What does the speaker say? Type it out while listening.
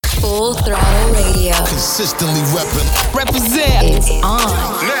Full Throttle Radio. Consistently Represent. It's on.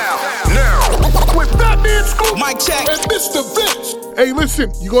 Now. With Batman Scoop. Mic check. And Mr. Vince. Hey,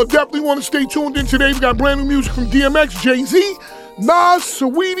 listen, you're going to definitely want to stay tuned in today. We got brand new music from DMX, Jay-Z, Nas,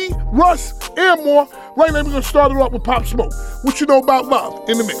 Saweetie, Russ, and more. Right now, we're going to start it off with Pop Smoke. What you know about love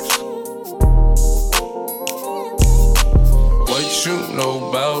in the mix. What you know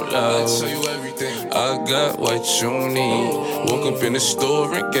about love? I'll tell you everything. I got what you need. Woke up in the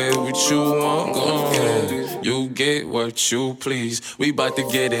store and get what you want. You get what you please. We bout to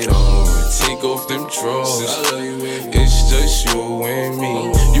get it on. Take off them drawers. It's just you and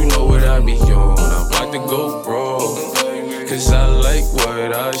me. You know what I be on. I'm about to go raw. Cause I like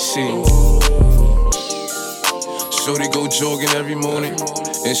what I see. Shorty go jogging every morning,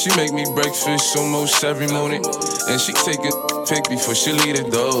 and she make me breakfast almost every morning. And she take a pic before she leave the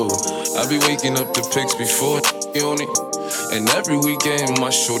door. I be waking up the pics before on it. And every weekend my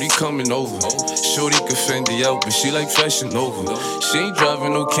shorty coming over. Shorty can Fendi out, but she like Fashion Nova. She ain't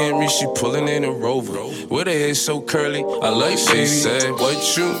driving no Camry, she pulling in a Rover. With her hair so curly, I like she said,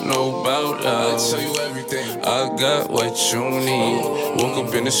 what you know about love? I'll tell you everything. I got what you need. Woke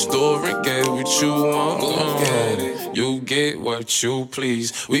up in the store and get what you want. You get what you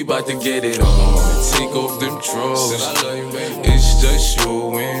please. We bout to get it on. Take off them drawers. It's just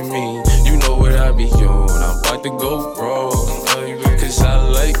you and me. You know what I be on. I'm about to go raw. Cause I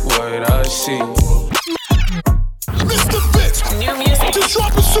like what I see. Mr. Vince. New music. Just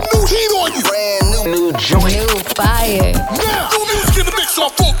dropping some new heat on you. Brand new joint. New fire. Now, new music in the mix on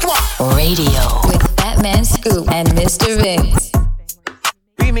Full Throttle Radio. With Batman Scoop and Mr. Vince.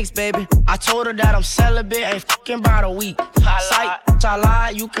 Remix, baby. I told her that I'm celibate, ain't fucking about a week. Sight, I lie,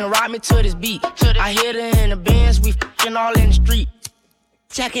 you can ride me to this beat. I hit her in the Benz, we fucking all in the street.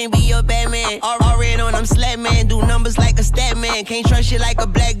 I can't be your Batman. All red on, I'm slap man. Do numbers like a stat man. Can't trust you like a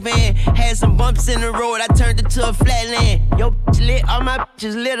black van. Had some bumps in the road, I turned it to a flat land. Yo, bitch lit, all my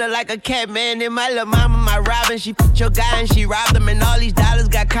bitches litter like a cat man. And my little mama, my Robin, she put your guy and she robbed him. And all these dollars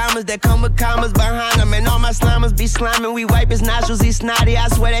got commas that come with commas behind them. And all my slimers be sliming, we wipe his nostrils, he snotty. I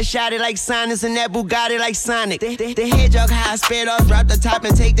swear that shot it like sinus and that Bugatti like Sonic. The head jog high, spit off, drop the top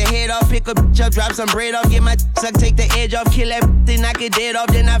and take the head off. Pick a bitch up, drop some bread off, get my suck, take the edge off, kill that bitch, knock it dead off.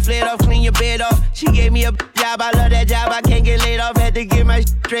 Then I fled off, clean your bed off. She gave me a job, I love that job. I can't get laid off, had to get my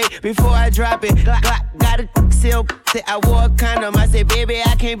straight before I drop it. Got a seal, I wore a condom. I said, baby,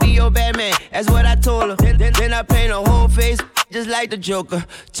 I can't be your Batman. That's what I told her. Then I paint her whole face just like the Joker.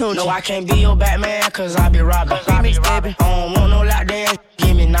 No, I can't be your Batman, cause I be robbing. Remix, baby. I don't want no lock dance,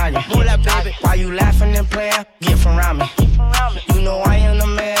 give me nothing. Move that, baby. Why you laughing and playing? Get from around me. You know I am the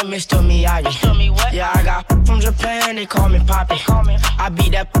man, Mr. Miyagi. Yeah, I got from Japan, they call me Poppy. I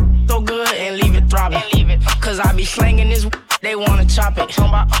beat that so good and leave it throbbing. Cause I be slanging this, they wanna chop it.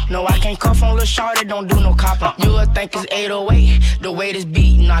 No, I can't cuff on Lil' Shorty, don't do no copping. You would think it's 808, the way this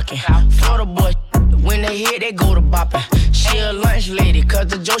beat knocking. For the boy, when they hear, they go to bopping. She a lunch lady, cause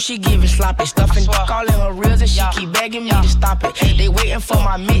the Joe she giving sloppy. Stuffing calling her reels and she keep begging me to stop it. They waiting for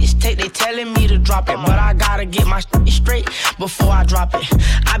my mixtape, they telling me to drop it. But I gotta get my shit straight before I drop it.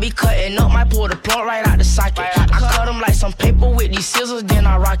 I be cutting up, might pull the plug right out the socket. I cut them like some paper with these scissors, then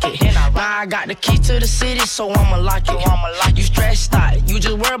I rock it. Now I got the key to the city, so I'ma lock it. You stressed out, you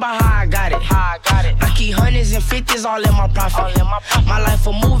just worry about how I got it. I keep hundreds and fifties all in my profit. My life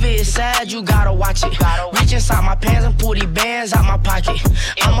a movie, it's sad, you gotta watch it. Reach inside my pants and pull these bands out my pocket.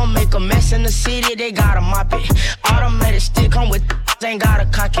 I'ma make a mess in the city, they gotta mop it. Automatic stick, come with ain't gotta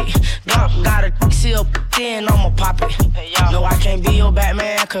cock it. Got a seal thin, I'ma pop it. No, I can't be your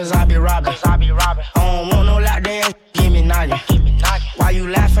Batman, cause I be robbing. I don't want no lock dance, give me nothing. Why you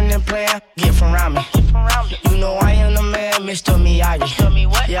laughing and playing? Get from around me. You know I am the man, Mr.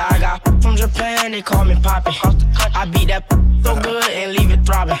 Miyagi. Yeah, I got from Japan, they call me Poppy. I beat that so good and leave it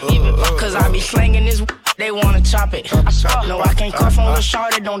throbbing. Cause I be slanging this, they wanna chop it. No, I can't cuff on Lil'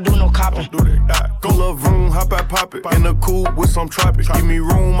 Shorty, don't do no copping. Go love room, hop out, pop it. In the coupe with some tropics. Give me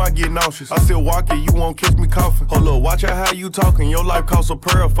room, I get nauseous. I said walk it, you won't catch me coughing. Hold up, watch out how you talking. Your life costs a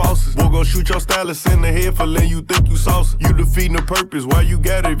pair of faucets. We'll go shoot your stylist in the head for letting you think you saucy. You defeating the purpose, why you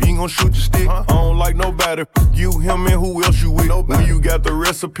got it if you ain't gon' shoot your stick? I don't like nobody. You, him, and who else you with? When you got the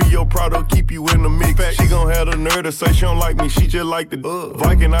recipe, your product keep you in the mix. She gon' have the nerve to say she don't like me, she just like the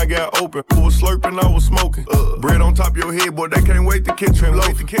Viking I got open. Who was slurping, I was smoking. Bread on top of your head, boy, they can't wait to catch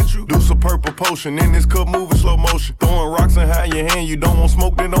you. Do some purple potion in this cup, moving slow motion. Throwing rocks and high in your hand, you don't want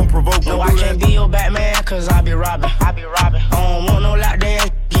smoke, then don't provoke. No, I can't be your Batman, cause I be robbing. I don't want no lock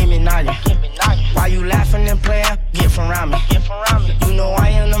dance, give me nothing. Why you laughing and playing? Get from around me. You know I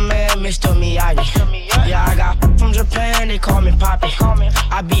am the man, Mr. Miyagi. Yeah, I got from Japan, they call me Poppy.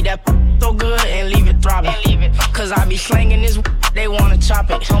 I beat that so good and leave it throbbing. Cause I be slanging this, they wanna chop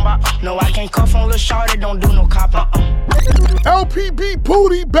it. No, I can't cuff on Lil Shorty, don't do no copper. LPB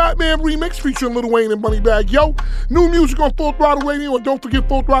Booty Batman remix featuring Lil Wayne and Moneybagg Yo. New music on Full Throttle Radio, and don't forget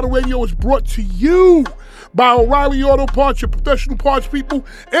Full Throttle Radio is brought to you by O'Reilly Auto Parts, your professional parts people,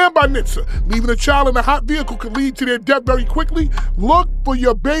 and by NHTSA. Leaving a child in a hot vehicle can lead to their death very quickly. Look for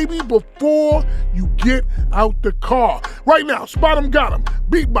your baby before you get out the car. Right now, Spot 'em Got 'em,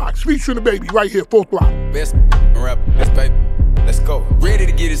 Beatbox featuring the baby right here, Full Throttle. Best rap, best baby. Let's go. Ready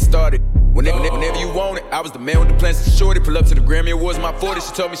to get it started. Whenever you want it, I was the man with the plans to shorty. Pull up to the Grammy Awards, my 40.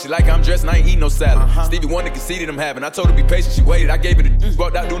 She told me she like how I'm dressed and I ain't eating no salad. Stevie Wonder conceded I'm having. I told her be patient, she waited. I gave her the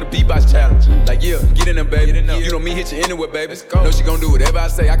walked out doing the beatbox challenge. Like, yeah, get in there, baby. You know me, hit you anywhere, baby. Know she gon' do whatever I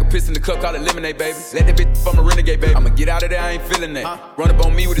say. I can piss in the cup, call it lemonade, baby. Let that bitch from a renegade, baby. I'ma get out of there, I ain't feeling that. Run up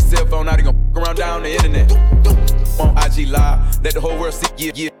on me with a cell phone, now they gon' f around down the internet. On IG Live, let the whole world see,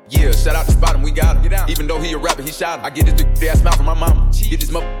 yeah. Shout out to Spot 'em, we got him. Even though he a rapper, he shot him. I get this big ass smile from my mama. Get this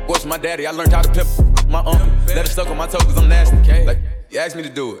voice from my daddy. I learned how to pimp my uncle. Let it suck on my toe cause I'm nasty. Like, you asked me to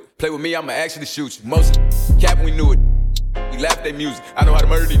do it. Play with me, I'ma actually shoot you. Most capping, we knew it. We laugh at their music. I know how to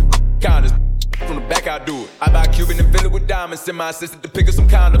murder these kindness. From the back, I do it. I buy a Cuban and fill it with diamonds. Send my assistant to pick up some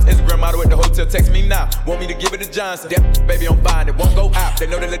condoms. Instagram model at the hotel, text me now. Want me to give it to Johnson. That baby on fine, it won't go out. They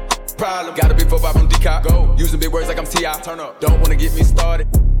know that problem. Got a big 4-5 on D-Cop. Go. Using big words like I'm T.I. Turn up. Don't wanna get me started.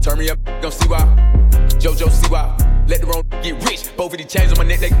 Turn me up, gon' see why. JoJo, see why. Let the wrong get rich. Both of these chains on my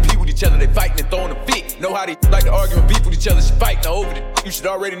neck, they compete with each other. They fighting and throwing a fit. Know how they like to argue and beef with each other. She fighting over it. You should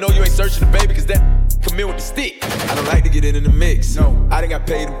already know you ain't searching the baby, cause that come in with the stick. I don't like to get in the mix. No, I done got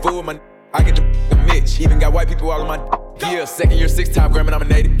paid in full. I get the Mitch. Even got white people all on my yeah, second year, 6-time Grammy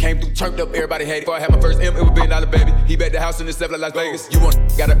nominated. Came through, turned up, everybody hated. Before I had my first M, it was $1 billion, baby. He bet the house in the stuff like Las Vegas. You want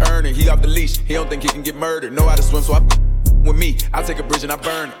gotta earn it. He off the leash. He don't think he can get murdered. Know how to swim, so I with me. I take a bridge and I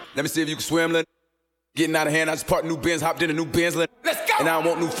burn it. Let me see if you can swim, little. Getting out of hand, I just parked new Benz, hopped in a new Benz, let's go. And I don't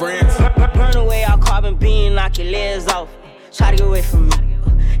want new friends. Burn away our carbon beam, knock your legs off. Try to get away from me.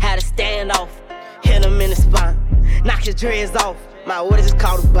 Had to stand off. Hit him in the spine. Knock your dreads off. My orders just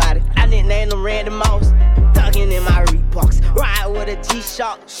caught a body. I didn't name them Randy Moss. Thuggin' in my Reeboks. Ride with a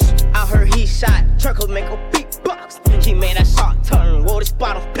G-Shock. I heard he shot. Turkle make a beatbox. He made that shot turn. Wore the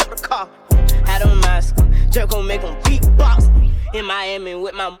spot on pepper car. Had a mask. Jerk gon' make him beatbox. In Miami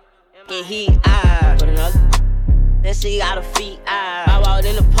with my and he put another. Then she got her feet out. I walked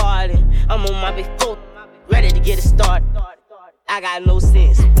in the party. I'm on my big foot. Ready to get it started. I got no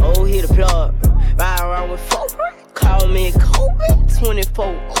sense. Oh, hit the plug. Ride around with 4. Call me Kobe. 24.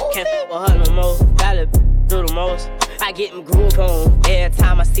 Can't f with her no more. Gotta do the most. I get them groove on every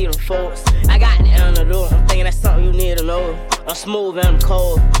time I see them folks. I got the antidote. I'm thinking that's something you need to know. I'm smooth and I'm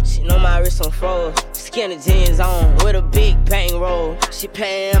cold. She know my wrist on froze. Skinny jeans on with a big bang roll. She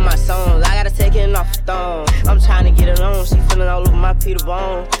playing my songs. I gotta take it off the thong. I'm trying to get it on. She feeling all over my Peter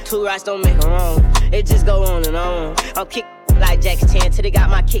Bone. 2 rights don't make her wrong. It just go on and on. I'm kick like Jackie Chan till they got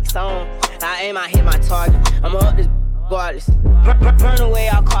my kicks on. I aim, I hit my target. I'm up this regardless. Burn away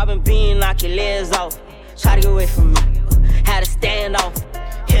our carbon beam, knock your legs off. Try to get away from me. Had to stand off.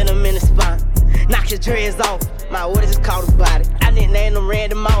 Hit him in the spine. Knock your dreads off. My orders just caught a body. I didn't name them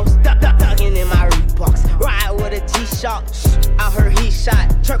Randy Moss. Thuggin' in my Reeboks. Ride with a G-Shock. I heard he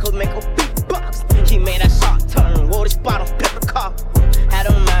shot. Turkle make a beatbox. He made that shot turn. Wore the spot on pepper car. Had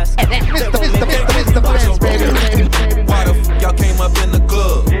a mask. Mr. Blends, baby. Why the f*** y'all came up in the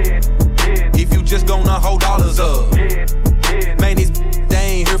club? If you just gonna hold dollars up. Man, these they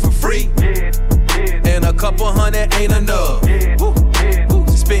ain't here for free. And a couple hundred ain't enough.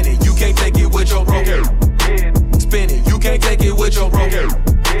 Spin it, you can't take it with your broker. Spin it, you can't take it with your broker.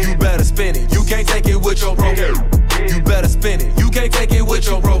 You better spin it, you can't take it with your broker. You better spin it, you can't take it with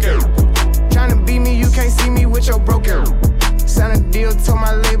your broker. Tryna beat me, you can't see me with your broker. Sign a deal, told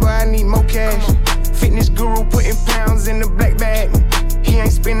my label I need more cash. Fitness guru putting pounds in the black bag. He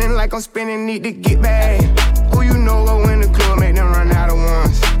ain't spinning like I'm spinning, need to get back. Who you know go in the club, make them run out of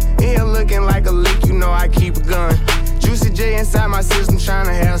ones. Here looking like a lick, you know I keep a gun. Juicy J inside my system,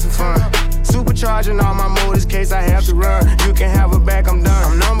 tryna have some fun. Supercharging all my motors, case I have to run. You can have it back, I'm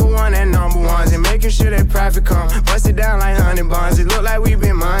done. I'm number one and number ones, and making sure that profit come. Bust it down like 100 bonds. It look like we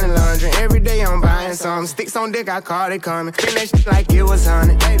been money laundering. Every day I'm buying some. Sticks on dick, I call it coming. Spin that shit like it was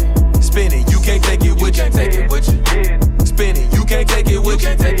 100, baby. Spin it, you can't take it with you. Spin it, you can't take it with you.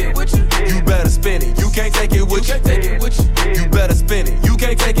 You better spin it, you can't take it with you. You better spin it, you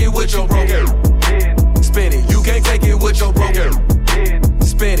can't take it with your broker. Spin it, you can't take it with your broker.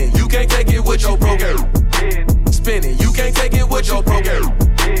 Spin it, you can't take it with your broker. Spin it, you can't take it with your broker.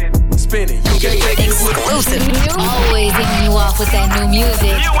 Spin it, you can't take it with your broker. Exclusive. with that new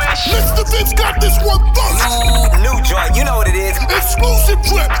music. Mr. Vince got this one first. New joint, you know what it is. Exclusive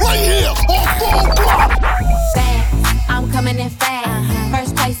trip right here on Full Throttle. Fast, I'm coming in fast.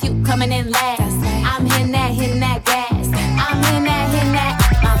 First place, you coming in last. I'm hitting that gas. I'm hitting that,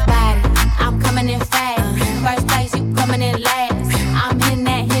 my body. I'm coming in fast. First place, you coming in last. I'm hitting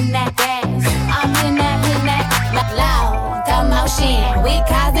that gas. I'm hitting that, loud commotion. We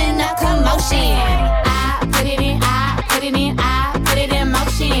causing a commotion. I put it in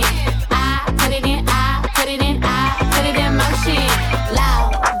motion. I put it in motion.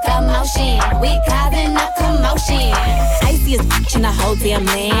 Loud commotion. We causing a commotion. Icy as bitch in the whole damn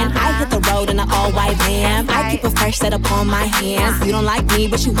land. I hit the road in an all-white van. I keep a fresh set up on my hands. You don't like me,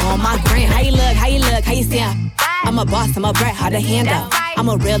 but you on my gram. How you look, how you sound? I'm a boss, I'm a brat, hard to handle. I'm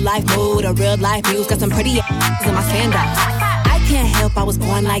a real life mood, a real life muse. Got some pretty ass in my sandals. I can't help, I was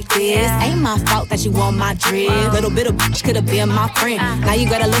born like this. Ain't my fault that you want my drip. Little bit of bitch could've been my friend. Now you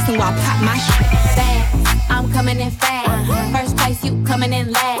gotta listen while I pop my shit. Fast, I'm coming in fast. First place, you coming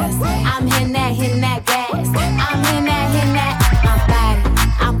in last. I'm hitting that gas. I'm hitting that, my body.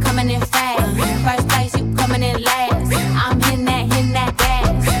 I'm coming in fast. First place, you coming in last. I'm hitting that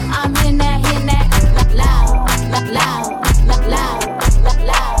gas. I'm hitting that, loud.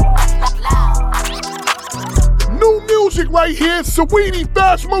 New music right here. Saweetie,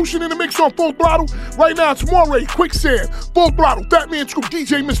 Fast Motion in the mix on Full Throttle. Right now it's Moray, Quicksand, Full Throttle, Batman Scoop,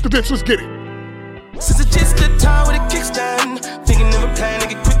 DJ Mr. Vince. Let's get it. Since it's just the time with a kickstand, thinking of a plan to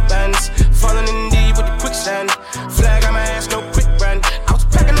get quick bands, falling in deep with the quicksand. Flag on my ass, no quick brand. I was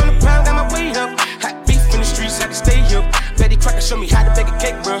packing on the pound, got my weight up. Hot beef in the streets, had to stay up. Betty Crocker showed me how to bake a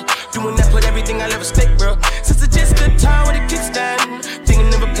cake, bro. Doing that, put everything I love at stake, bro. Since it's just the time with a kickstand,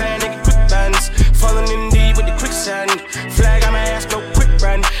 thinking of a plan to get quick bands, falling in deep with the quicksand. Flag on my ass, no quick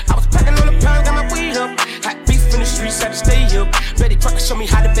brand. I was packing on the pound, got my weight up. Hot beef in the streets, had to stay up. Betty Crocker showed me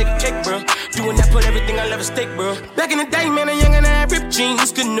how to bake a cake, bro. Doing that, put everything I love at stake, bro. Back in the day, man, a young and I had ripped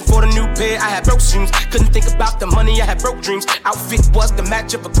jeans. Couldn't afford a new pair, I had broke streams. Couldn't think about the money, I had broke dreams. Outfit was the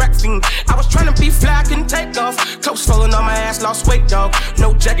match of a crack fiend. I was trying to be fly, couldn't take off. Clothes falling on my ass, lost weight, dog.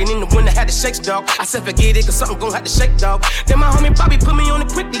 No jacket in the winter, had to shake, dog. I said forget it, cause something gon' have to shake, dog. Then my homie Bobby put me on a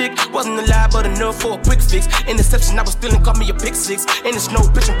quick lick. Wasn't alive, but enough for a quick fix. Interception, I was feeling, caught me a pick six. In the snow,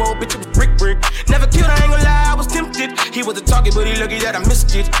 bitch and roll, bitch, it was brick. Never killed, I ain't gon' lie, I was tempted. He was a target, but he lucky that I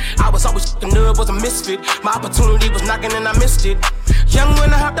missed it. I was always fucking up, was a misfit. My opportunity was knocking and I missed it. Young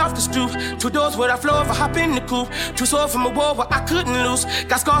when I hopped off the stoop, 2 doors where I floor if I hop in the coupe. Too sore from a war where I couldn't lose.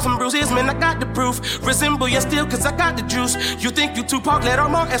 Got scars and bruises, man, I got the proof. Resemble you still, cause I got the juice. You think you Tupac, let all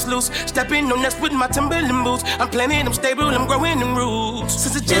my ass loose. Step in on next with my Timberland boots. I'm planning, I'm stable, I'm growing in roots.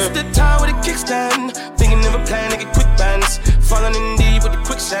 Since it's just the time with a kickstand, thinking of a plan to get quick bands, falling in deep with the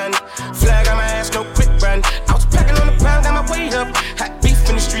quicksand. Flag on my ass, no quick brand. I was packing on the pound, got my weight up. Hot beef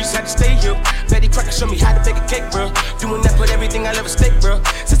in the streets, had to stay up. Betty Crocker showed me how to bake a cake, bro. Doing that, put everything I love at stake, bro.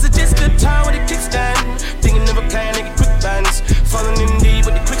 Since it's just the time with a kickstand, thinking of a plan to get quick bands, falling in deep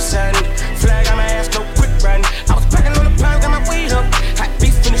with the quicksand. Flag on my ass, no quick brand. I was packing on the pound, got my weight up. Hot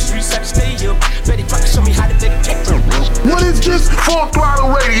beef in the streets, had to stay up. Betty Crocker showed me how to bake a cake, bro. What is this? Full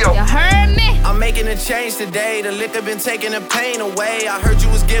Throttle Radio. You heard me? I'm making a change today. The liquor been taking the pain away. I heard you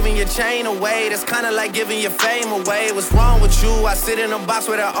was giving your chain away. That's kinda like giving your fame away. What's wrong with you? I sit in a box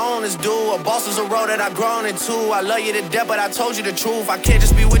where the owners do. A boss is a role that I've grown into. I love you to death, but I told you the truth. I can't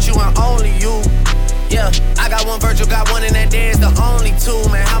just be with you, I'm only you. Yeah, I got one Virgil, got one, and that day is the only two,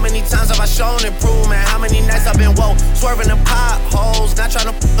 man. How many times have I shown and proved, man? How many nights I've been woke, swerving the potholes, not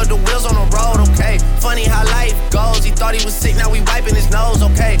trying to put the wheels on the road, okay? Funny how life goes, he thought he was sick, now we wiping his nose,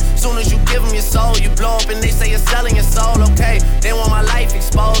 okay? Soon as you give him your soul, you blow up and they say you're selling your soul, okay? They want my life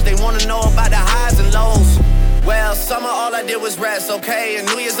exposed, they wanna know about the highs and lows. Well, summer all I did was rest, okay? And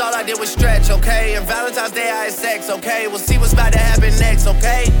New Year's all I did was stretch, okay? And Valentine's Day I had sex, okay? We'll see what's about to happen next,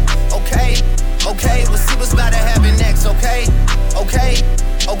 okay? Okay, okay, we'll see what's about to happen next, okay? Okay,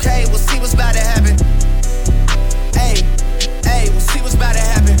 okay, we'll see what's about to happen. Hey, hey, we'll see what's about to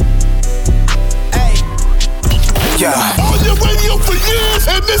happen. Hey. Yeah. On your radio for years,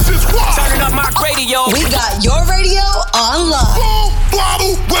 and this is why. Turning up my radio. We got your radio online. Full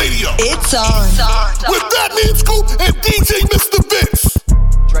Throttle Radio. It's on. With Batman Scoop and DJ Mr. Vince.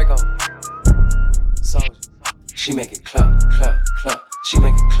 Draco. Soldier. She make it clap, clap, clap. She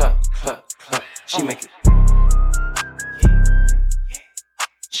make it clap, clap, clap. She make it.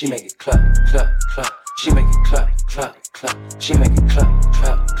 She make it clap, clap, clap. She make it clap, clap, clap. She make it clap,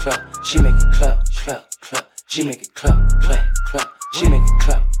 clap, clap. She make it clap, clap, clap. She make it clap, clap, clap. She make it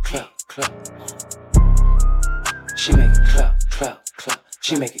clap, clap, clap. She make it clap, clap, clap.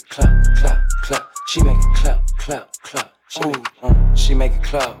 She make it clap, clap, clap. She make it clap, clap, clap. She make it.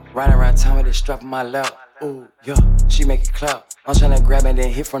 Riding around town with this strap on my lap. Ooh, yeah, she make it clap. I'm tryna grab it,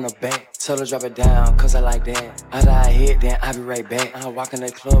 then hit from the back. Tell her drop it down, cause I like that. After I hit, then I be right back. I walk in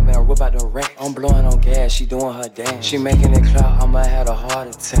the club and I whip out the rack. I'm blowing on gas, she doing her dance. She making it clap, I'ma have a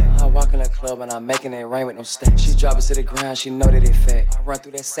heart attack. I walk in the club and I'm making it rain with no stacks. She drop it to the ground, she know that it fat. I run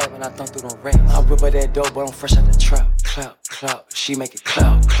through that sack when I thump through them racks. I whip out that dope, but I'm fresh out the trap. Clap, clap, she make it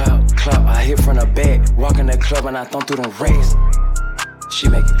clap, clap, clap. I hit from the back, walk in the club and I thump through them racks. She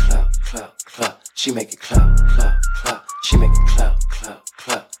make it clap, clap, clap. She make it clap, clap, clap. She make it clap, clap,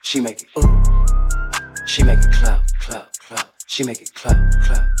 clap. She make it ooh. She make it clap, clap, clap. She make it clap,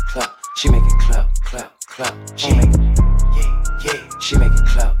 clap, clap. She make it clap, clap, clap. She make it yeah, yeah. She make it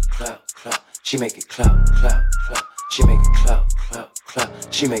clap, clap, clap. She make it clap, clap, clap. She make it clap, clap,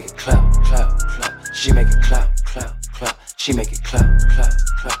 clap. She make it clap, clap, clap. She make it clap, clap, clap. She make it clap, clap,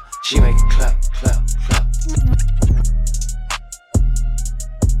 clap. She make it clap, clap, clap.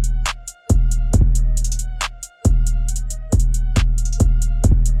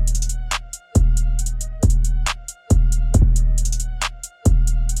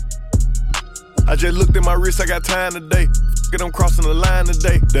 I just looked at my wrist, I got time today. I'm crossing the line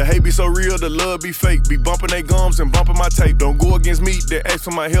today. The hate be so real, the love be fake. Be bumping they gums and bumping my tape. Don't go against me, they ask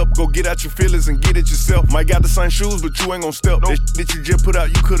for my help. Go get out your feelings and get it yourself. Might got the same shoes, but you ain't gon' step. Nope. That you just put out,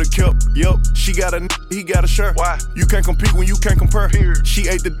 you could've kept. Yup, she got a he got a shirt. Why? You can't compete when you can't compare. Period. She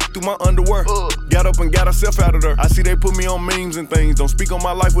ate the through my underwear. Got up and got herself out of there. I see they put me on memes and things. Don't speak on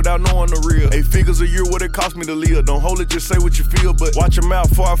my life without knowing the real. 8 figures a year, what it cost me to live. Don't hold it, just say what you feel. But watch your mouth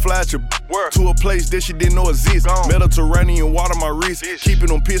before I fly at your word. To a place that she didn't know exists. Mediterranean water my wrist. Keeping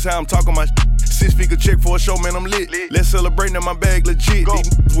them pissed how I'm talking my 6-figure check for a show, man, I'm lit. Let's celebrate, now my bag legit. Go.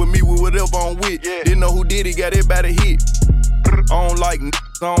 These with me with whatever I'm with. Yeah. Didn't know who did it, got everybody hit. I don't like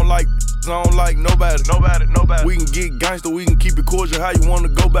nobody. Nobody. We can get gangster, we can keep it cordial. How you wanna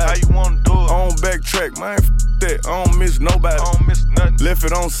go back? How you wanna do it? I don't backtrack, man. That. I don't miss nobody. I don't miss nothing. Left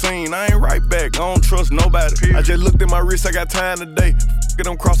it on scene, I ain't right back. I don't trust nobody. Period. I just looked at my wrist, I got time today.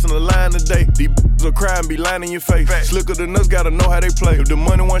 I'm crossing the line today. These will cry and be lying in your face. Fact. Slicker than us, gotta know how they play. If the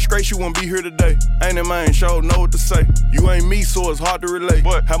money went straight, you wouldn't be here today. Ain't in my show, know what to say. You ain't me, so it's hard to relate.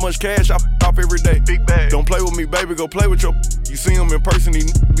 What? How much cash I off every day? Big bag. Don't play with me, baby, go play with your. You see him in person, he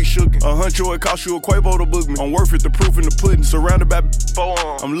be shookin'. $100, it cost you a Quavo to book me. I'm worth it, the proof in the pudding. Surrounded by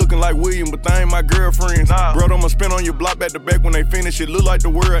forearms. I'm looking like William, but they ain't my girlfriends. Nah. Bro, I'ma spin on your block back to back when they finish. It look like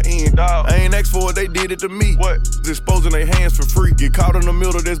the world end. Dog. I ain't asked for it, they did it to me. What? Exposing their hands for free. Get caught in the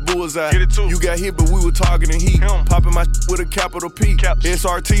middle, that's bullseye. Get it too. You got hit, but we were targeting heat. Popping my with a capital P.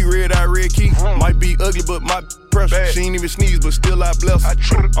 SRT, red eye, red key. Might be ugly, but my pressure. Bad. She ain't even sneeze, but still I bless her. I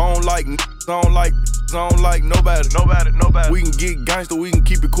don't like nobody. Nobody. We can get gangster, we can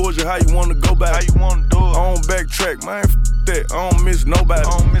keep it cordial. How you wanna go back? How you wanna do it? I don't backtrack, man. That. I don't miss nobody.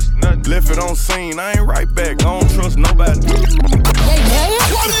 I don't miss nothing. Left it on scene, I ain't right back. I don't trust nobody.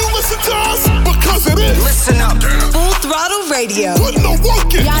 Why do you listen to us? Because it is. Listen up. Full Throttle Radio. Putting the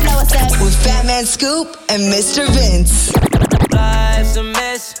work in. Y'all know what's up. With Fat Man Scoop and Mr. Vince. Life's a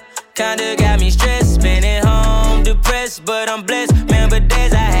mess. Kinda got me stressed. Been at home depressed, but I'm blessed. Remember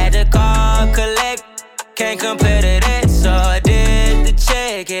days I had to call, collect. Can't compare to that, so I did the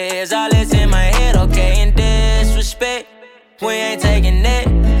check. Yeah, it's all that's in my head, okay, in disrespect. We ain't taking that.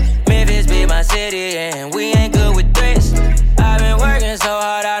 Memphis be my city, and we ain't good with threats. I've been working so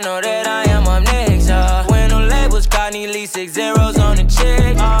hard, I know that I am up next. When the labels call, need at least 6 zeros on the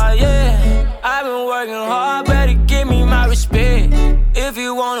check. Oh yeah, I've been working hard, better give me my respect. If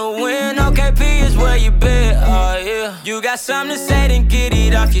you wanna win, OKP is where you bet. Oh yeah, you got something to say, then get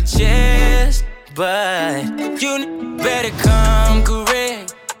it off your chest. But you better come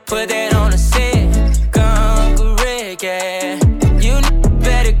correct. Put that on the set. Come correct, yeah. You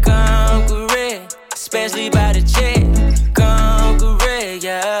better come correct, especially by the check. Come correct,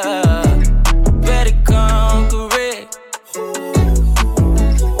 yeah. Better come correct.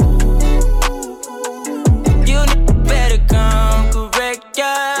 You better come correct,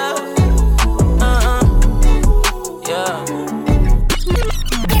 yeah. Yeah.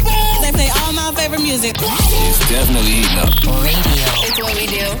 They play all my favorite music. It's definitely heating up. Radio. It's what we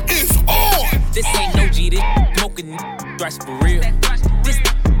do. It's on. This ain't no G, this smoking thrash for real. This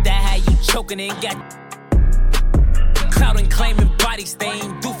that how you choking and got clout and claiming bodies they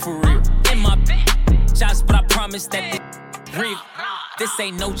ain't do for real. In my shots, but I promise that this real. This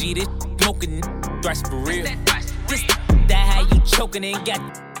ain't no G, this smoking thrash for real. This that how you choking and got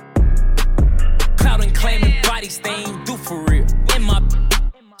clout and claiming bodies they ain't do for real. In my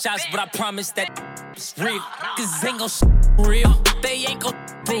shots, but I promise that it's real. Cause ain't gon' real. They ain't gon'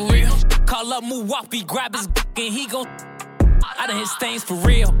 for real. Call up Muwapi, grab his and he gon' I done hit stains for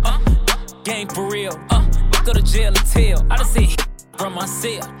real, game for real, go to jail or tell. I done see from my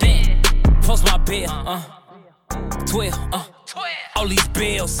cell, damn, post my bill, 12, all these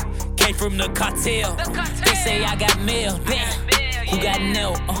bills came from the cartel. They say I got mail, damn, who got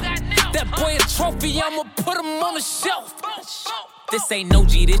nailed? That boy a trophy, I'ma put him on the shelf. This ain't no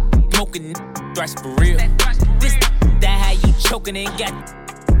G, this smoking thrash for real. This that how you choking and got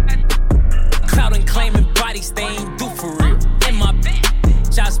clout and claiming bodies they ain't do for real. In my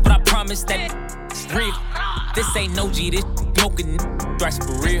shots, but I promise that it's real. This ain't no G, this smoking thrash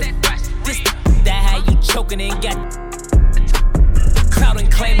for real. This that how you choking and got clout and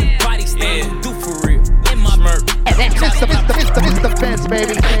claiming bodies they ain't do for real. In my murk. It's the fence,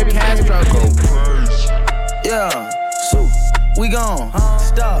 baby. Castro. Yeah, so we gone.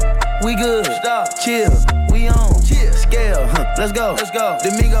 Stop, we good. Stop, chill, we on. Chill, scale, let's go. Let's go.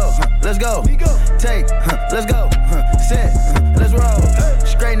 Domingo, let's go. Take, let's go. Set, let's roll.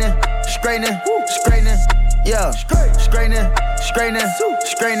 Straightening, straightening, straightening. Yeah, straightening, straightening,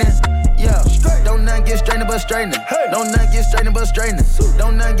 straightening. Yeah, don't nothing get straightening but straightening. Don't nothing get straightening but straightening.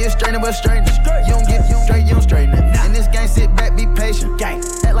 Don't nothing get straightening but straightening. You don't get straight, you don't straighten it. In this game, sit back, be patient.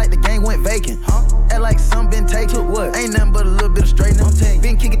 Act like the game went vacant. Act like some been taken. What? Ain't nothing but a little bit of straightening.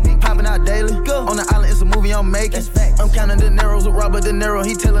 Been kicking, been popping out daily. On the island, it's a movie I'm making. I'm counting the Neros with Robert De Niro.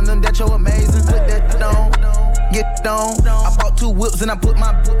 He telling them that you're amazing. Put that on. Get on. I bought 2 whips and I put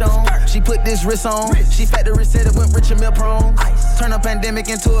my boot on. She put this wrist on. She factory said it went rich and meal prone. Turn a pandemic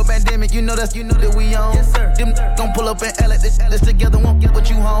into a pandemic. You know that we on. Yes, sir. Them gon' pull up and L at this together won't get what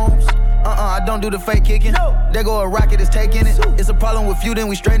you homes. I don't do the fake kicking. No. There go a rocket, it's taking it. It's a problem with you, then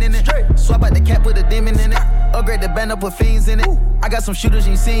we straightening it. Swap out the cap, put a demon in it. Upgrade the band up, put fiends in it. I got some shooters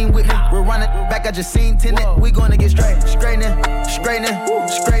you seen with me. We're running back, I just seen tenant. We gonna get straight. Straightening, straightening,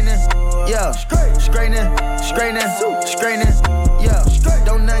 straightening. Yeah, straightening, straightening, straightening. Yeah,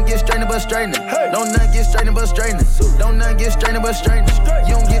 don't nothing get straightening but straightening. Don't nothing get straightening but straightening. Don't nothing get straightening but straightening.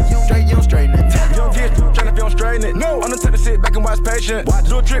 You don't get straight, you don't straighten it. You don't get straight if you don't straighten it. No, I'm the type to sit back and watch patient.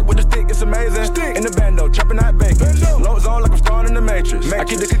 Do a trick with the stick, it's amazing. Stick in the bando, chopping out bacon. Loads on like I'm starring in the Matrix. I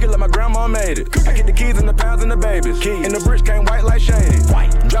keep the cookie like my grandma made it. I get the keys and the pounds and the babies. In the bridge came white like shady.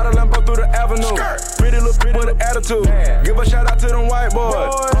 Drive the Lambo through the avenue. Pretty little pretty with an attitude. Give a shout out to them white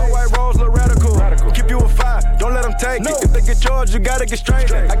boys. All white rolls look radical. Keep you a 5, don't let them take it. If they get charged, you gotta get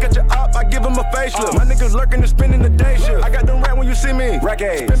straight. I got your op, I give them a facelift. My niggas lurking and spending the day shift. I got them right when you see me. Rack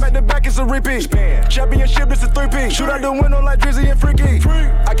A. Spin back to back, it's a repeat. Championship, it's a 3-piece. Shoot out the window like Drizzy and Freaky.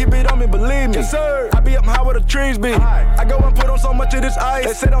 I keep it on me, believe me. Yes, sir. I be up high where the trees be. I go and put on so much of this ice.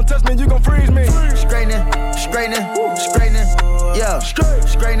 They say don't touch me, you gon' freeze me. Straightening, straightening, straightening. Yeah,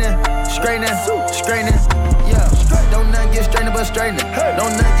 straightening, straightening, straightening. Yeah, don't nothing get straightening but straightening.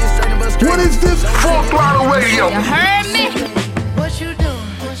 Don't nothing get straightening but straightening. What is this? Full Throttle Radio. You heard me? What you doing?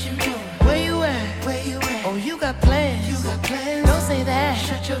 What you doing? Where you at? Where you at? Oh, you got plans. You got plans. Don't say that.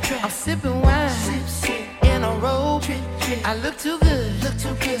 Shut your trap. I'm sipping wine. Sip, sip. In a robe. Trip, trip. I look too good. Look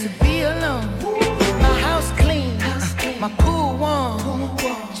too good to be alone. My house clean. House clean. My pool warm.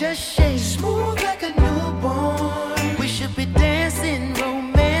 Just shake. Smooth like a newborn. We should be dancing,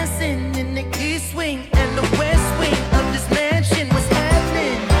 romancing in the east wing and the west wing of this mansion. What's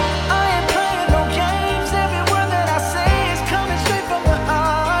happening? I ain't playing no games. Every word that I say is coming straight from the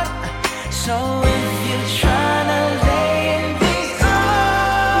heart. So if you're trying to lay in these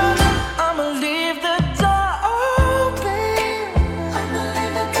arms, I'ma leave the door open. I'ma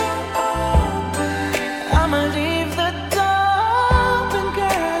leave the door open. I'ma leave the door open,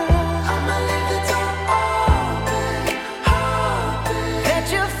 girl. I'ma leave the door open. That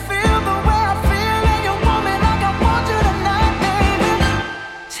you feel the way I feel and you want me like I want you tonight, baby.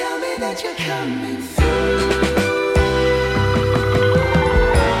 Tell me that you're coming through.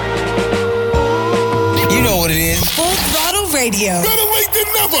 You know what it is. Full Throttle Radio. Better late than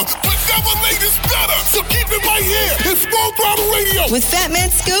never, but never late is better. So keep it right here. It's Full Throttle Radio. With Fat Man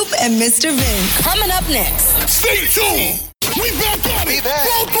Scoop and Mr. Vince. Coming up next. Stay tuned. We back at it.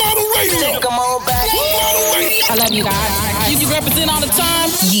 Full Throttle Radio. Come on back. Full Throttle Radio. I love you guys. You represent all the time.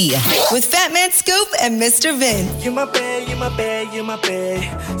 Yeah. With Fat Man Scoop and Mr. Vince. You my bae, you my bae, you my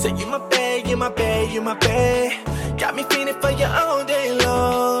bae. Say you my bae, you my bae, you my bae. Got me feeling for you all day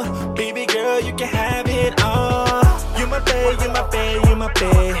long. Baby girl, you can have it all. You my bae, you my bae, you my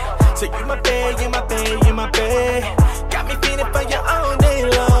bae. Say you my bae, you my bae, you my bae. Got me feeling for you all day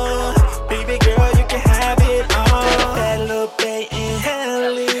long. Baby girl, you can have it all. That little bae in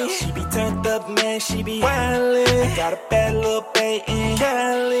Halley. She be turned up, man. man, she be wildin'. Got a bad little bae in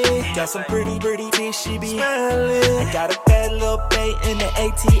Cali. Got some pretty bitch, she be smiling. Got a bad little bae in the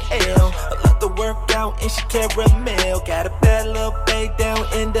ATL. I love to work out and she caramel. Got a bad little bae down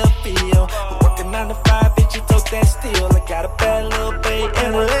in the field. Working 9 to 5, bitch, you took that steel. I got a bad little bae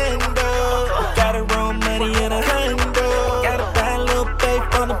in Orlando. Got her own money in a hundo. Got a bad little bae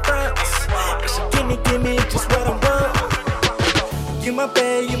from the Bronx. And she give me just what I want. You my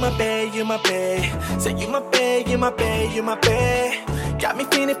bae, you my bae, you my bae. Say you my bae, you my bae, you my bae. Got me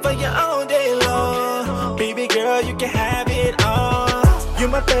feeling for you all day long. Baby girl, you can have it all. You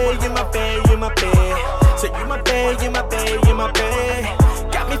my bae, you my bae, you my bae. Say you my bae, you my bae, you my bae.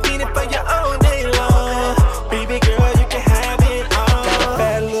 Got me feeling for you all day long. Baby girl, you can have it all. Got a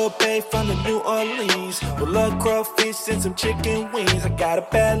bad little bae from the New Orleans. With love crawfish and some chicken wings. I got a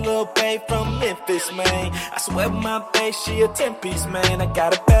bad little bae from Memphis, man. I swear my bae, she a 10-piece, man. I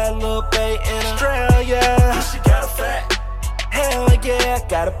got a bad little bae in Australia. She got a fat. Hell yeah, I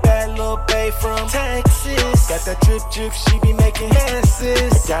got a bad little bae from Texas. Got that drip, she be making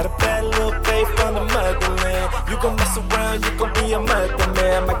messes. Got a bad little bae from the motherland. You gon' mess around, you gon' be a mother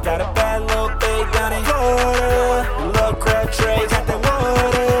man. I got a bad little bae down in Florida. Love crab trays, got that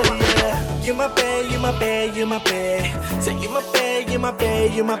water, yeah. You my bae, you my bae, you my bae. Say you my bae, you my bae,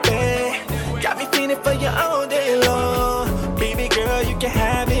 you my bae. Got me feeling for you all day long. Baby girl, you can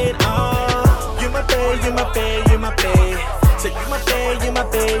have it all. You my bae, you my bae, you my bae. Say you my bae, you my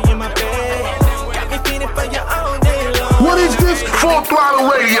bae, you my bae. Got me feeling for you all day long. What is this? Full Throttle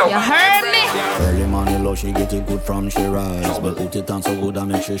Radio. You heard me? Early morning low, she get it good from she rise. But put it on so good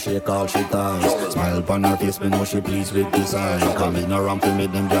and make she shake all she ties. Smile upon her face, me know she pleased with this eyes. Come in around to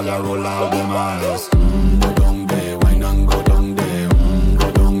make them gyal roll out them eyes. Go down there, wine and go down there.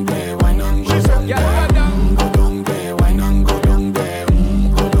 Go down there, wine and go down there. Go down there, wine and go down there.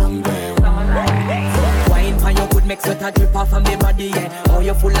 Go down there. Wine for your good make sweat a drip off of me body, yeah. Oh,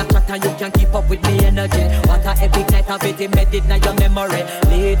 you're full of chat and you can keep up with me energy. What a epic night of it, embedded in your memory.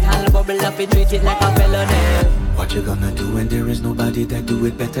 Little bubble up, it treat it like a felony. What you gonna do when there is nobody that do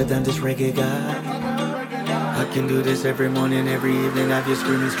it better than this reggae guy? I can do this every morning, every evening. Have you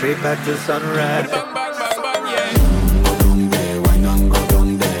screaming straight back to sunrise. Go down there, wine and go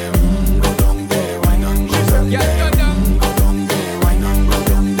down there. Go down there, wine and go down there. Go down there, wine and go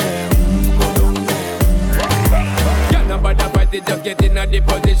down there. Go down there. Yeah, nobody fight it, just get in a the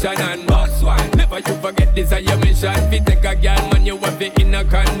position and boss one. Never you forget this is your mission. If you take a girl, man, you want to in a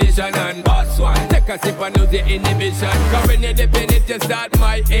condition and boss one. Take a sip and lose the inhibition. Cause when you dip in it, you start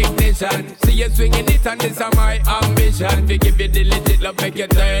my ignition. See you swinging it and this is my ambition. We give you the legit love, make you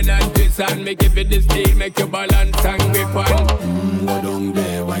turn and twist and me give you the steel, make you balance and grip on. Go down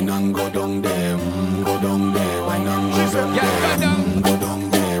there, wine and go down there. Go down there, wine and go down there. Go down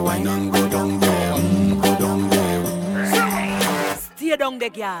there, wine and go down there. Go down there. Stay down there,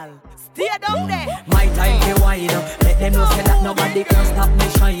 girl. Stay down there. My time to wine. Let them know say that nobody can stop me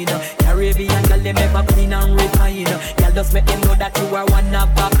shine. Caribbean girl, them ever clean and refine. Girl, just make them know that you are one of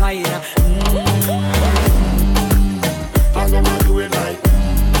a kind. Girl, them a do it like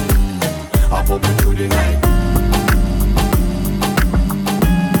I pop it through the night.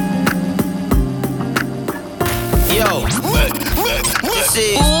 Yo, this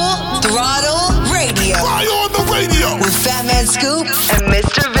is Full Throttle Radio. Fly on the radio with Fat Man Scoop and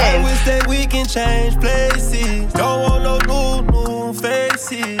Mr. Vince. I wish that we can change places. Don't want no new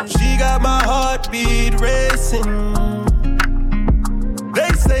faces. She got my heartbeat racing. They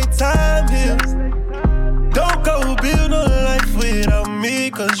say time heals. Don't go build a life without me,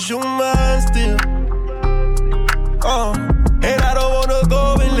 cause you mine still. And I don't wanna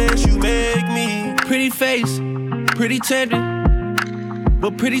go unless you make me. Pretty face, pretty tender,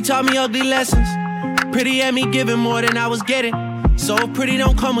 but pretty taught me ugly lessons. Pretty had me giving more than I was getting. So if pretty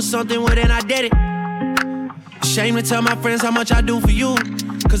don't come with something, well then I did it. Shame to tell my friends how much I do for you,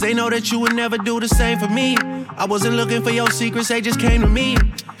 cause they know that you would never do the same for me. I wasn't looking for your secrets, they just came to me.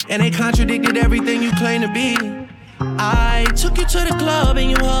 And they contradicted everything you claim to be. I took you to the club and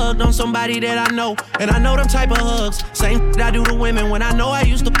you hugged on somebody that I know. And I know them type of hugs, same I do to women when I know I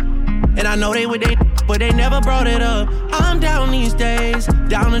used to. And I know they with they, but they never brought it up. I'm down these days,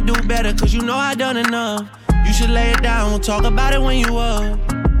 down to do better, cause you know I done enough. You should lay it down, we'll talk about it when you up.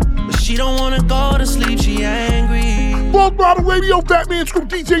 But she don't wanna go to sleep, she angry. Full Throttle Radio, Fat Man Scoop,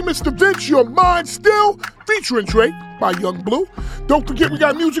 DJ Mr. Vince, Your Mind Still, featuring Drake by Young Blue. Don't forget we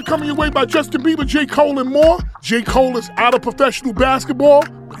got music coming your way by Justin Bieber, J. Cole, and more. J. Cole is out of professional basketball,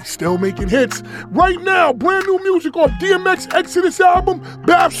 but he's still making hits. Right now, brand new music off DMX Exodus album,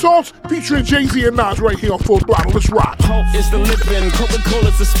 Bath Salts, featuring Jay-Z and Nas right here on Full Throttle. Let's rock. Hope is the living,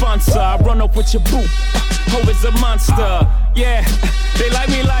 Coca-Cola's the sponsor. I run up with your boot. Hope is a monster. Yeah, they like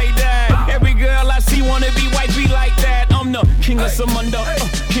me like that. Every girl I see wanna be wifey like that. I'm the king of Samunda,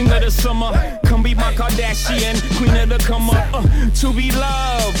 king of the summer. Come be my Kardashian, queen of the come up. To be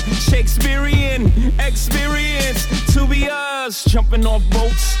loved, Shakespearean experience. To be us, jumping off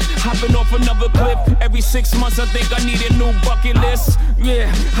boats, hopping off another cliff. Every 6 months I think I need a new bucket list.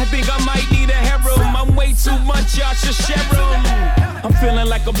 Yeah, I think I might need a harem. I'm way too much, y'all should share 'em. I'm feeling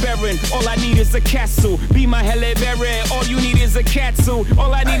like a baron, all I need is a castle. Be my Halle Berry, all you need is a catsuit.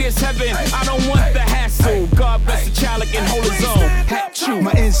 All I need is heaven, I don't want the hassle. God bless the child, like can hold his own.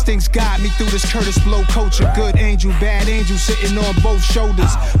 My instincts guide me through this Curtis Blow culture. Good angel, bad angel, sitting on both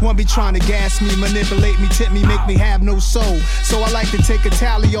shoulders. One be trying to gas me, manipulate me, tip me, make me have no soul. So I like to take a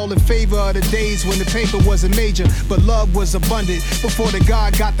tally all in favor of the days when the paper wasn't major, but love was abundant. Before the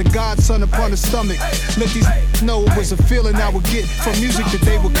God got the godson upon the stomach. Let these know it was a feeling I would get from music that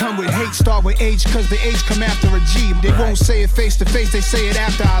they would come with. Hate start with H, cause the H come after a G. They won't say it face to face, they say it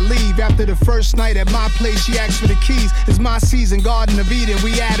after I leave. After the first night at my place, she asked for the keys. It's my season, Garden of Eden,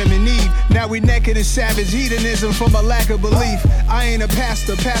 we Adam and Eve. Now we naked in savage hedonism from a lack of belief. I ain't a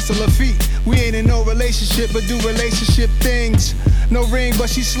pastor, Pastor Lafitte. We ain't in no relationship, but do relationship things. No ring, but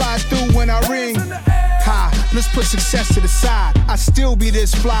she slides through when I ring. Ha, let's put success to the side. I still be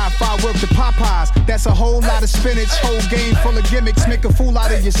this fly if I work the Popeyes. That's a whole lot of spinach, whole game full of gimmicks. Make a fool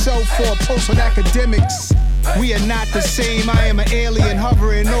out of yourself for a post on academics. We are not the same, I am an alien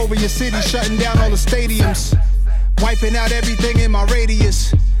hovering over your city, shutting down all the stadiums. Wiping out everything in my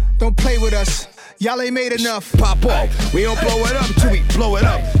radius. Don't play with us. Y'all ain't made enough. Pop off. We don't blow it up till we blow it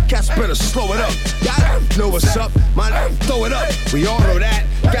up. Cats better slow it up. Y'all know what's up. Man, throw it up. We all know that.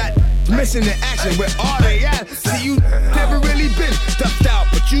 Got missing the action. Where are they at? See, you never really been stuffed out,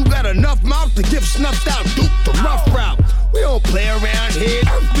 but you got enough mouth to get snuffed out. Duke the rough route. We don't play around here.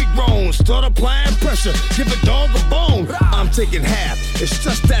 We grown. Start applying pressure. Give a dog a bone. I'm taking half. It's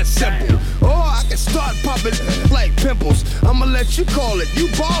just that simple. Or I can start popping like pimples. I'ma let you call it. You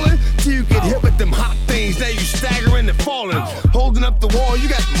ballin' till you get hit with them hot things. Now you staggering and falling. Holding up the wall. You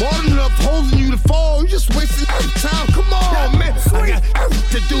got more than enough holding you to fall. You just wasting time. Come on, man. I got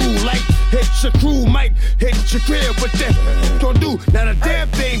to do like hit your crew, might hit your crib with that. Don't do not a damn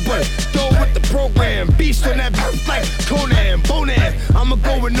thing, but go with the program. Beast on that like Conan, Bonan. I'ma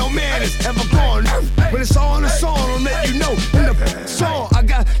go with no man is ever gone. When it's all in the song, I'll let you know. In the song, I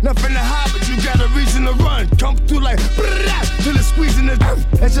got nothing to hide, but you got a reason to run. Come through like till it's squeezing the.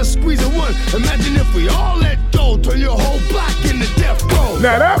 That's just squeezing one. Imagine if we all let go, turn your whole block into death row.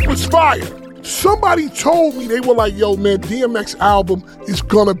 Now that was fire. Somebody told me, they were like, yo, man, DMX album is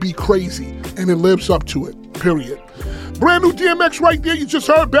gonna be crazy. And it lives up to it, period. Brand new DMX right there. You just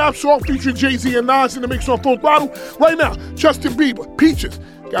heard Bath Salt featuring Jay-Z and Nas in the mix on Full Throttle. Right now, Justin Bieber, Peaches.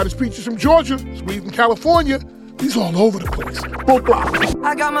 Got his peaches from Georgia, Sweden, California. He's all over the place. Full Throttle.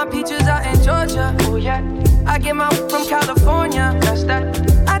 I got my peaches out in Georgia. Oh, yeah. I get my from California. That's that.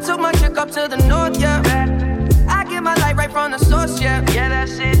 I took my chick up to the north, yeah. I get my light right from the source, yeah. Yeah,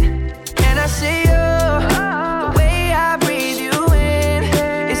 that's it. And I see you, the way I breathe you in,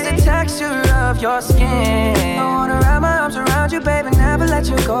 it's the texture of your skin. I wanna wrap my arms around you, baby, never let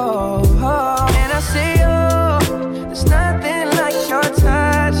you go. And I see you, there's nothing like your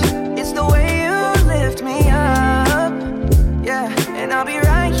touch. It's the way you lift me up, yeah. And I'll be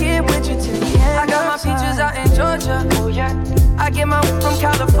right here with you till the end. I got my peaches out in Georgia, oh yeah. I get my from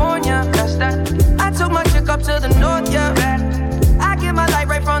California, that's that. I took my chick up to the north, yeah. I get my light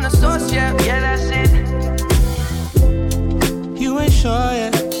right from the source, yeah. Yeah, that's it. You ain't sure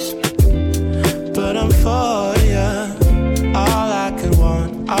yet, but I'm for ya. All I could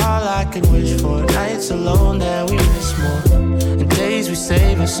want, all I could wish for. Nights alone that we miss more, and days we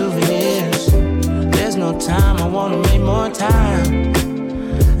save as souvenirs. There's no time, I wanna make more time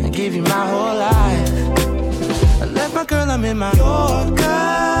and give you my whole life. I left my girl, I'm in my Yorker.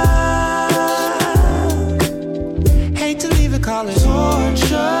 Hate to leave it, call it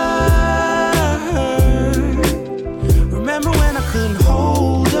torture. Remember when I couldn't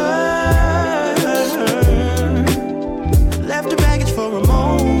hold her? Left her baggage for a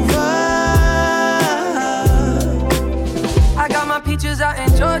mover. I got my peaches out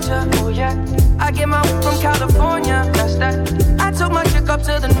in Georgia, oh yeah. I get my from California, that's that. I took my chick up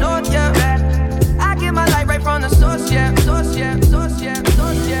to the north, yeah. I get my light right from the source, yeah. Source, yeah, source, yeah,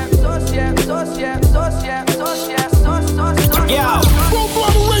 source, yeah, source, yeah, source, yeah, source, yeah, source, yeah, source, source, yeah. Full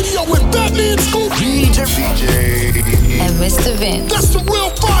Throttle Radio with Batman Scoop, DJ, and Mr. Vince. That's the real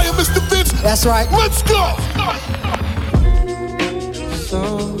That's right. Let's go.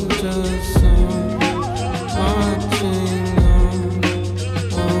 Soldiers marching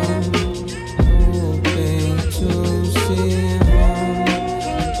on, hoping to see home.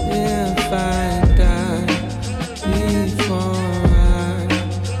 If I die before I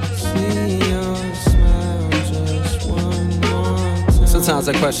see your smile just one more time. Sometimes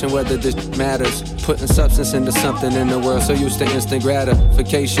I question whether this matters. Putting substance into something in the world so used to instant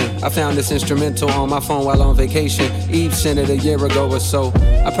gratification. I found this instrumental on my phone while on vacation. Eve sent it a year ago or so.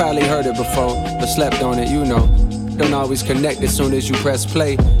 I probably heard it before, but slept on it, you know. Don't always connect as soon as you press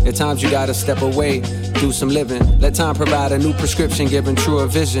play. At times you gotta step away, do some living. Let time provide a new prescription, giving truer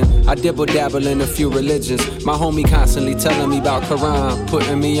vision. I dibble dabble in a few religions. My homie constantly telling me about Quran,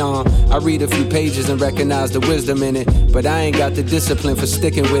 putting me on. I read a few pages and recognize the wisdom in it, but I ain't got the discipline for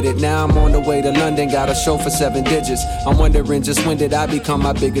sticking with it. Now I'm on the way to London, got a show for 7 digits. I'm wondering just when did I become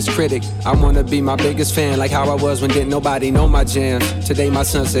my biggest critic? I wanna be my biggest fan, like how I was when didn't nobody know my jams. Today my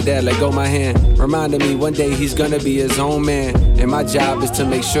son said, Dad, let go my hand. Reminded me one day he's gonna be his own man, and my job is to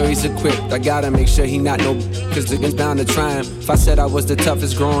make sure he's equipped. I gotta make sure he not no, cause the gun's bound to try him. If I said I was the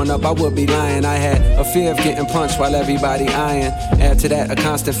toughest growing up, I would be lying. I had a fear of getting punched while everybody eyeing. Add to that a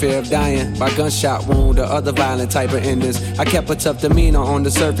constant fear of dying by gunshot wound or other violent type of endings. I kept a tough demeanor on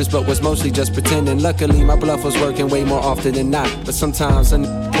the surface, but was mostly just pretending. Luckily my bluff was working way more often than not, but sometimes I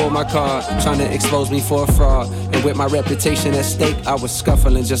pull my card, trying to expose me for a fraud. And with my reputation at stake, I was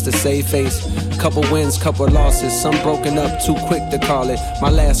scuffling just to save face. Couple wins, couple losses, some broken up too quick to call it. My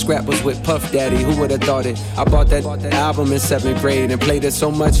last scrap was with Puff Daddy, who would've thought it? I bought that album in 7th grade and played it so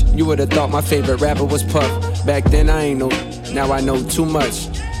much, you would've thought my favorite rapper was Puff. Back then I ain't know, now I know too much.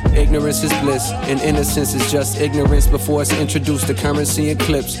 Ignorance is bliss, and innocence is just ignorance before it's introduced to currency and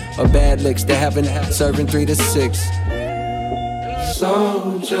clips of bad licks that haven't serving 3 to 6.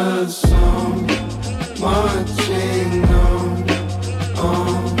 Soldiers marching on,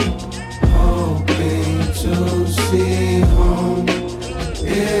 hoping to see home.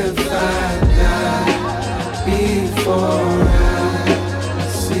 If I die before I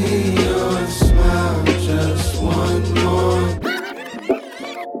see your smile just one more.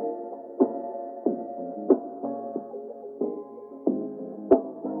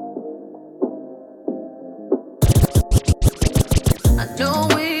 I know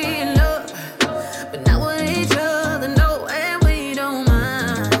we in love, but not with each other, no, and we don't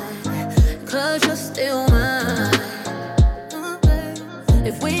mind, 'cause you're still mine.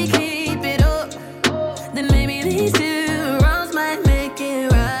 If we keep it up, then maybe these 2 wrongs might make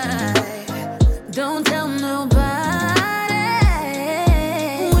it right. Don't tell nobody.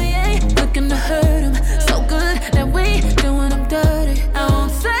 We ain't looking to hurt 'em, so good that we doing them dirty. I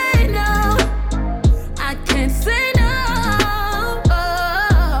won't say no, I can't say no.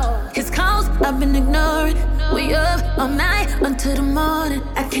 His calls I've been ignoring. We up all night until the morning.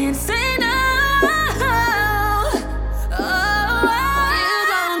 I can't say no.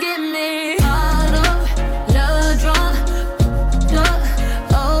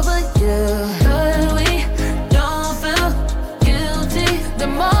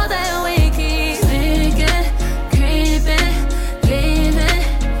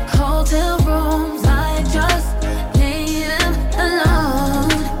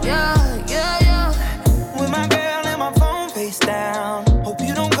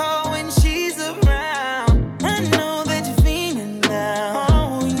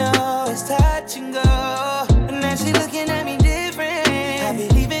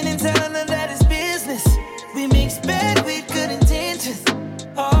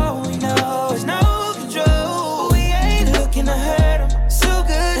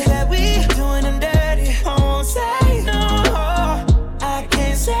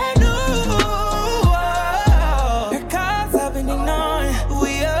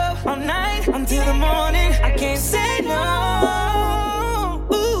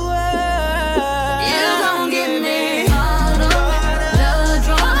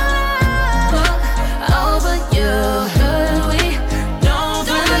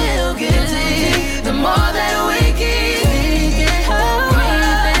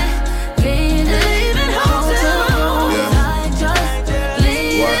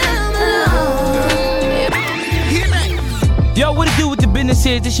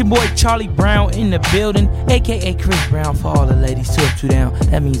 This your boy Charlie Brown in the building, aka Chris Brown for all the ladies. 2 up, 2 down.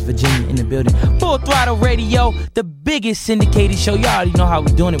 That means Virginia in the building. Full Throttle Radio, the biggest syndicated show. Y'all already know how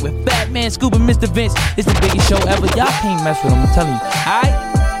we doing it with Fat Man Scoop and Mr. Vince. It's the biggest show ever. Y'all can't mess with them, I'm telling you. Alright?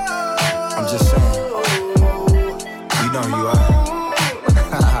 I'm just saying. You know who you are.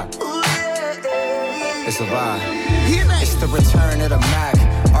 It's a vibe. It's the return of the Mac.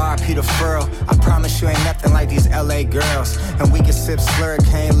 R.I.P. the furl. I promise you ain't nothing like these LA girls. And we can sip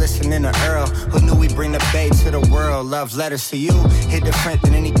slurricane, listening to Earl. Who knew we bring the bay to the world? Love letters to you, hit different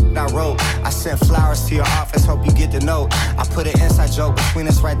than any I wrote. I sent flowers to your office, hope you get the note. I put an inside joke between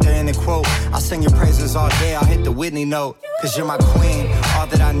us right there in the quote. I'll sing your praises all day, I'll hit the Whitney note. Cause you're my queen, all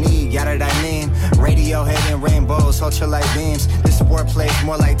that I need, yada that I mean. Radiohead and rainbows, ultralight beams. This sport plays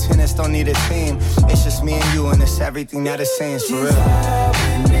more like tennis, don't need a team. It's just me and you and it's everything that it seems, for real.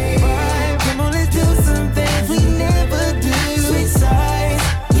 Come on, let's do some things we never do. Switch sides,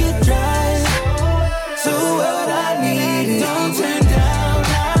 you drive. So what I need is don't turn down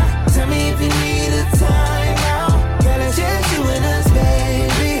now. Tell me if you need a time out. Girl, it's just you and us,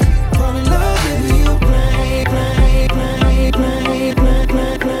 baby. Fall in love with you, play.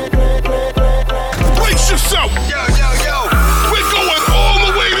 Brace yourself. Yo. We're going all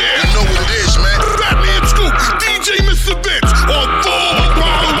the way there. You know what it is, man. Batman Scoop, DJ Mr. Vince on Full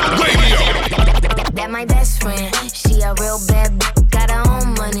Throttle Radio. That my best friend. She a real bad got her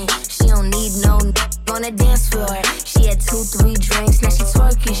own money. She don't need no on the dance floor. She had 2-3 drinks, now she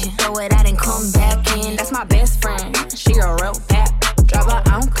twerking. She throw it out and come back in. That's my best friend. She a real bad, drive her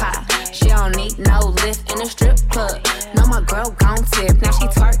own car. She don't need no lift in a strip club. No, my girl gon' tip. Now she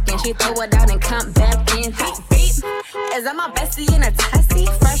twerking, she throw it out and come back in. Beep. Is that my bestie in a tessie?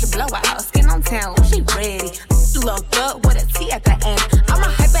 Fresh blowout, skin on town, she ready. You look good with a T at the end. I'm a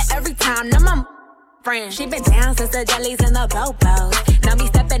hyper every time, now my friend. She been down since the jellies and the bobos. Now me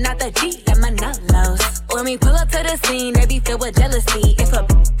stepping out the Jeep, and my nut-lows. When we pull up to the scene, they be filled with jealousy. If a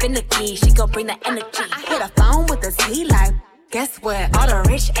finicky, she gon' bring the energy. I hit a phone with a T like, guess what? All the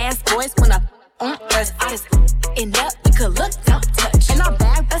rich ass boys wanna on us. I just end up, we could look, don't touch. And our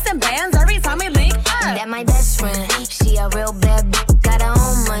back bustin' bands every time we link up. That my best friend. She a real bad got her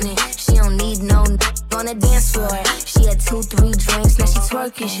own money. She don't need no on the dance floor. She had 2-3 drinks, now she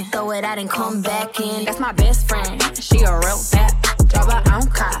twerking. She throw it out and come back in. That's my best friend. She a real bad, drive her own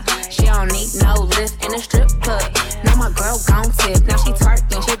car. She don't need no lift in a strip club. Now my girl gon' tip. Now she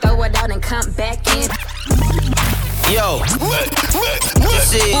twerking. She throw it out and come back in. Yo,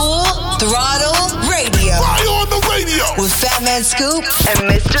 this is Full Throttle Radio. Fly on the radio with Fat Man Scoop and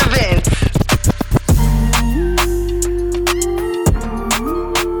Mr. Vince.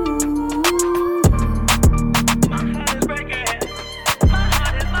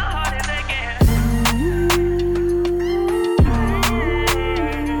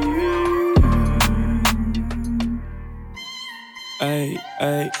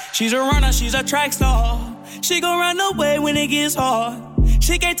 Ay, she's a runner, she's a track star. She gon' run away when it gets hard.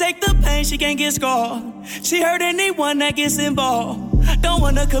 She can't take the pain, she can't get scarred. She hurt anyone that gets involved. Don't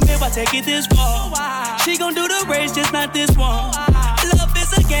wanna commit, why take it this far? She gon' do the race, just not this one. Love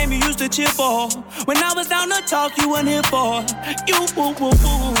is a game you used to cheer for. When I was down to talk, you weren't here for. You,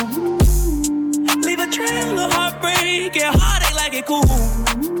 leave a trail of heartbreak and heartache like it cool.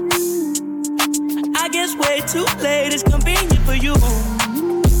 I guess way too late, it's convenient for you.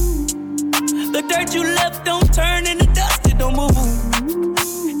 The dirt you left don't turn into dust, it don't move.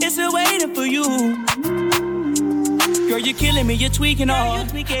 It's still waiting for you. Girl, you're killing me, you're tweaking all.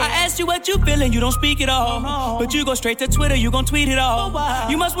 I asked you what you feeling, you don't speak at all. But you go straight to Twitter, you gon' tweet it all.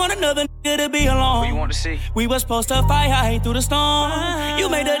 You must want another nigga to be alone. What you want to see? We was supposed to fight high through the storm. You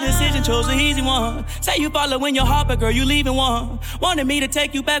made a decision, chose the easy one. Say you following your heart, but girl, you leaving one. Wanted me to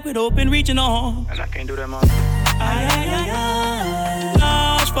take you back with open reaching on. And I can't do that, mom.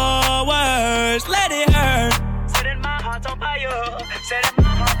 Lost for words, let it hurt. Setting my heart on fire. Setting my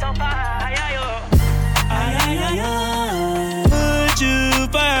heart on fire. Put you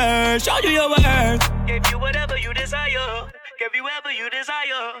first, show you your worth. Gave you whatever you desire. Give you whatever you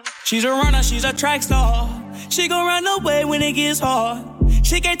desire. She's a runner, she's a track star. She gon' run away when it gets hard.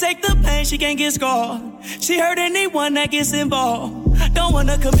 She can't take the pain, she can't get scarred. She hurt anyone that gets involved. Don't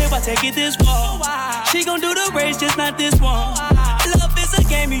wanna commit, why take it this far? She gon' do the race, just not this one. Love is a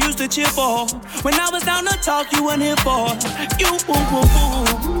game you used to cheer for. When I was down to talk, you weren't here for. You,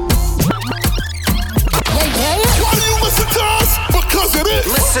 Why do you listen to us? Because it is.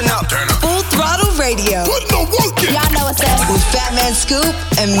 Listen up. Full Throttle Radio. Put the work in. Y'all know what's up. With Fat Man Scoop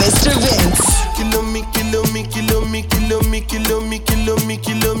and Mr. Vince.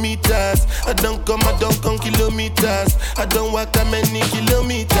 Kilometers. I don't come kilometers. I don't walk that many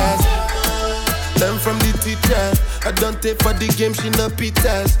kilometers. Learn from the teacher. I don't take for the game, she no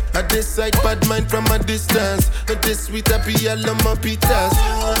pitas. I decide bad mind from a distance. But this sweet happy, I love my pitas.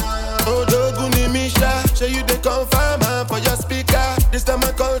 Oh, Doguni Misha, show you the confirm for your speaker. This time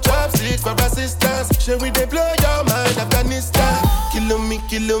I call chopsticks for assistance. Show we they blow your mind, Afghanistan.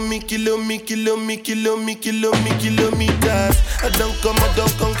 kilometers. I don't come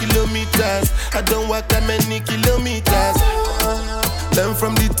kilometers. I don't walk that many kilometers. Learn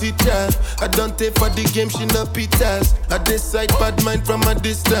from the teacher. I don't take for the game, she no pitas. I decide bad mind from a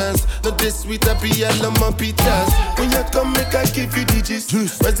distance. Not this sweet, I be all on my pitas. When you come, make I give you digits.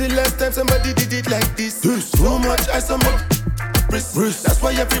 When's the last time somebody did it like this? Too much ice on my wrist. That's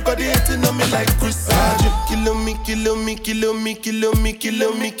why everybody hating on me like Chris.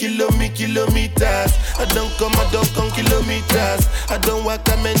 Kilometers. I don't come kilometers. I don't walk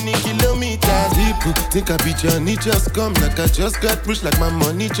that many kilometers. People think I be Johnny just come. Like I just got rich, like my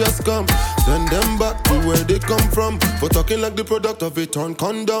money just come. Send them back to where they come from. For talking like the product of a torn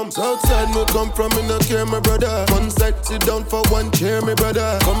condom. Southside no come from, me no care, my brother. One side, sit down for one chair, my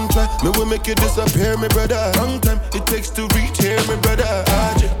brother. Come try, me will make you disappear, my brother. Long time it takes to reach here, my brother.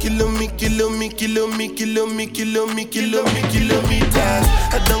 Kilometers.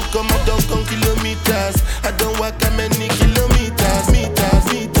 I don't come kilometers. I don't walk that many kilometers. Meters.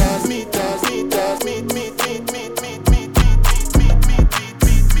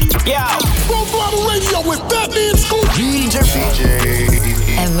 Yeah. Full Throttle Radio with Batman Scoop. DJ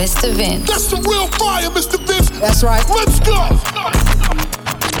and Mr. Vince. That's the real fire, Mr. Vince. That's right. Let's go.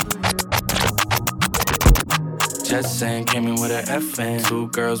 Just saying, came in with an FN. Two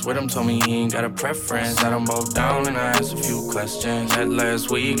girls with him told me he ain't got a preference. Sat them both down and I asked a few questions. Met last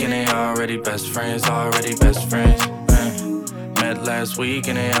week and they already best friends. Met last week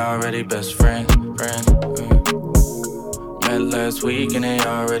and they already best friends. Met last week and they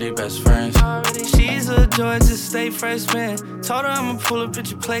already best friends. She's a Georgia State freshman. Told her I'ma pull up at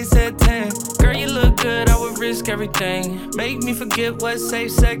your place at 10. Girl, you look good, I would risk everything. Make me forget what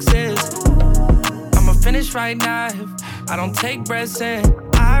safe sex is. I'ma finish right now if I don't take breaths in.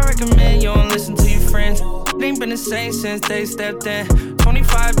 I recommend you don't listen to your friends. It ain't been the same since they stepped in.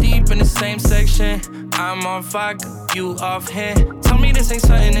 25 deep in the same section. I'm on fire, you off hand. Tell me this ain't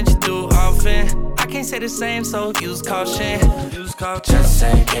something that you do often. I can't say the same, so use caution. Just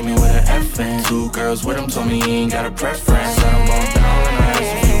saying, came in with an FN. Two girls with him told me he ain't got a preference. Sat them both down and I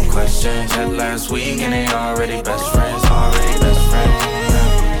asked a few questions. Met last week and they already best friends.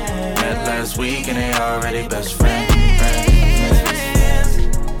 Last week and they already best friends.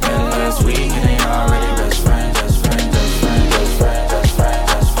 Met last week and they already best friends.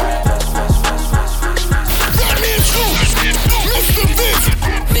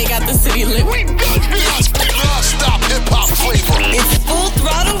 They got the city lit. We got non-stop hip-hop flavor. It's Full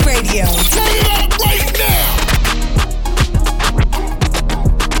Throttle Radio. Turn it up right now.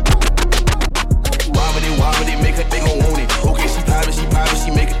 Why would they make her, they gon' want it. Okay, she private,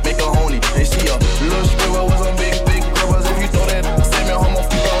 she make her honey. And she a little scribble with some big grubbles. If you throw that salmon home off,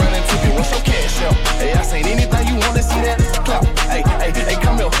 you gon' run into it. What's your cash out? Hey, I seen anything you want to see that? Clap. Hey,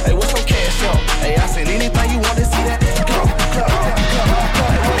 come here. Hey, what's your cash out? Hey, I seen anything you want to see that? Clap.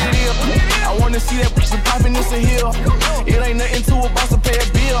 What it is? I wanna see that pussy poppin', it's a hill. It ain't nothing to a boss to pay a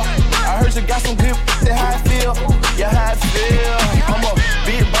bill. I heard you got some good, that how I feel. Yeah, how I feel. I'm a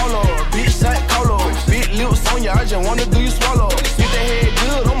big baller, big shot caller. Big lips on ya, I just wanna do you swallow. Get that head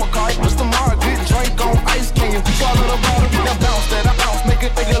good, I'ma call it Mr. Mar. Good drink on ice, can you swallow the bottle? Now bounce that, I bounce. Make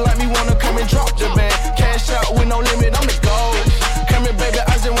it like me wanna come and drop the bag. Cash out with no limit, I'm the gold. Come here, baby,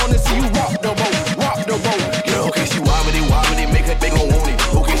 I just wanna see you rock the boat. Yeah, okay, she wobbly, make her, they gon' want it.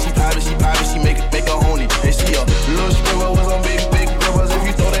 Okay, she private, she make her honey. And she a little scribble with some big grubbles. If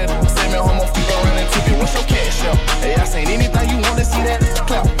you throw that salmon home off, you gon' run into it. What's your cash out? Hey, I seen anything you want to see that?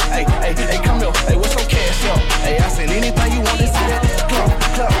 Clap. Hey, come here. Hey, what's your cash out? Hey, I seen anything you want to see that? Clap.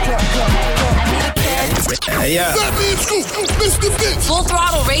 Hey, yeah. Full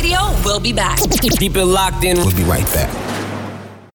Throttle Radio, we'll be back. Keep it locked in. We'll be right back.